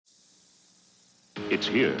It's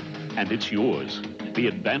here, and it's yours. The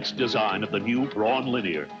advanced design of the new Braun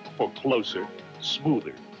Linear for closer,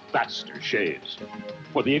 smoother, faster shaves.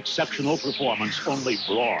 For the exceptional performance only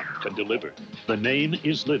Braun can deliver. The name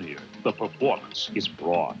is Linear. The performance is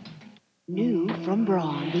Braun. New from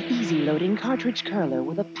Braun, the easy-loading cartridge curler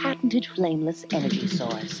with a patented flameless energy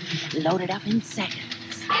source. Loaded up in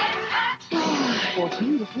seconds. For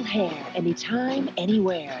beautiful hair, anytime,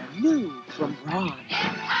 anywhere. New from Braun.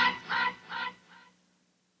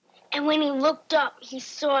 And when he looked up, he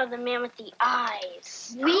saw the man with the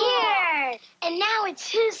eyes. Weird! And now it's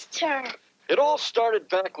his turn. It all started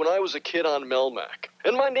back when I was a kid on Melmac.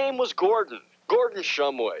 And my name was Gordon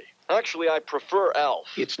Shumway. Actually, I prefer Alf.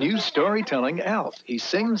 It's new storytelling Alf. He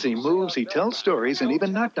sings, he moves, he tells stories, and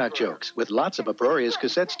even knock-knock jokes, with lots of uproarious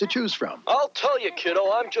cassettes to choose from. I'll tell you, kiddo,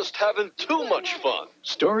 I'm just having too much fun.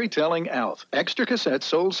 Storytelling Alf. Extra cassettes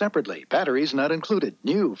sold separately. Batteries not included.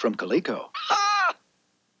 New from Coleco. Ha!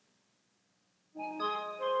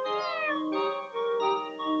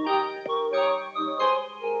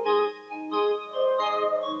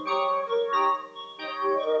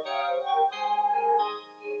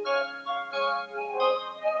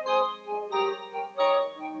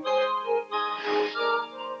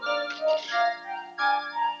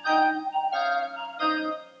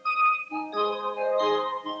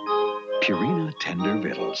 Purina tender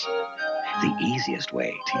Vittles. The easiest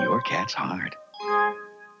way to your cat's heart.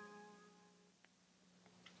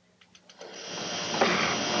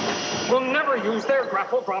 We'll never use their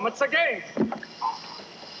grapple grommets again.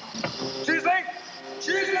 Cheesy!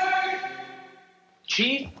 Cheesy!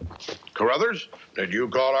 Chief? Carruthers, did you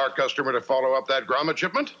call our customer to follow up that grommet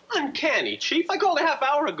shipment? Uncanny, Chief. I called a half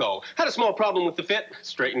hour ago. Had a small problem with the fit.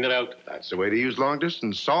 Straightened it out. That's the way to use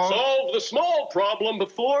long-distance. Solve the small problem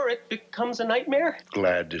before it becomes a nightmare.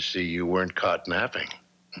 Glad to see you weren't caught napping.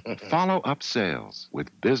 Follow up sales with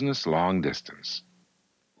business long distance.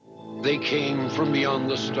 They came from beyond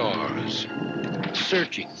the stars,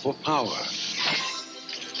 searching for power.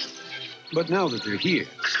 But now that they're here,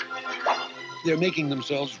 they're making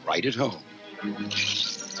themselves right at home.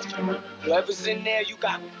 Whoever's in there, you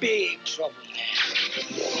got big trouble.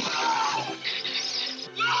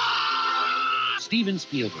 Steven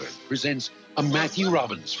Spielberg presents a Matthew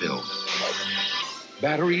Robbins film.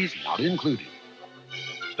 Batteries not included.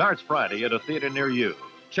 Starts Friday at a theater near you.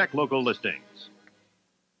 Check local listings.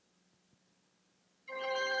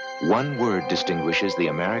 One word distinguishes the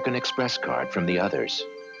American Express card from the others.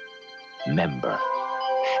 Member.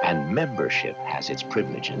 And membership has its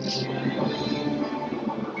privileges.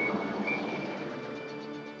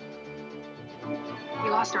 We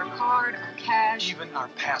lost our card, our cash. Even our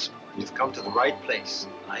passport. You've come to the right place.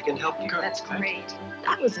 I can help you. That's great.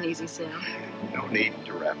 That was an easy sale. No need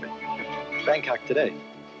to wrap it. Bangkok today.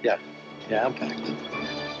 Yeah, I'm packed.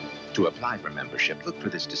 To apply for membership, look for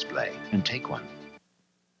this display and take one.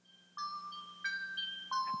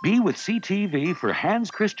 Be with CTV for Hans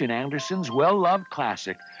Christian Andersen's well-loved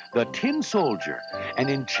classic, The Tin Soldier, an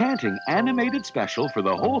enchanting animated special for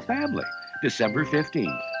the whole family, December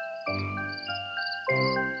 15th.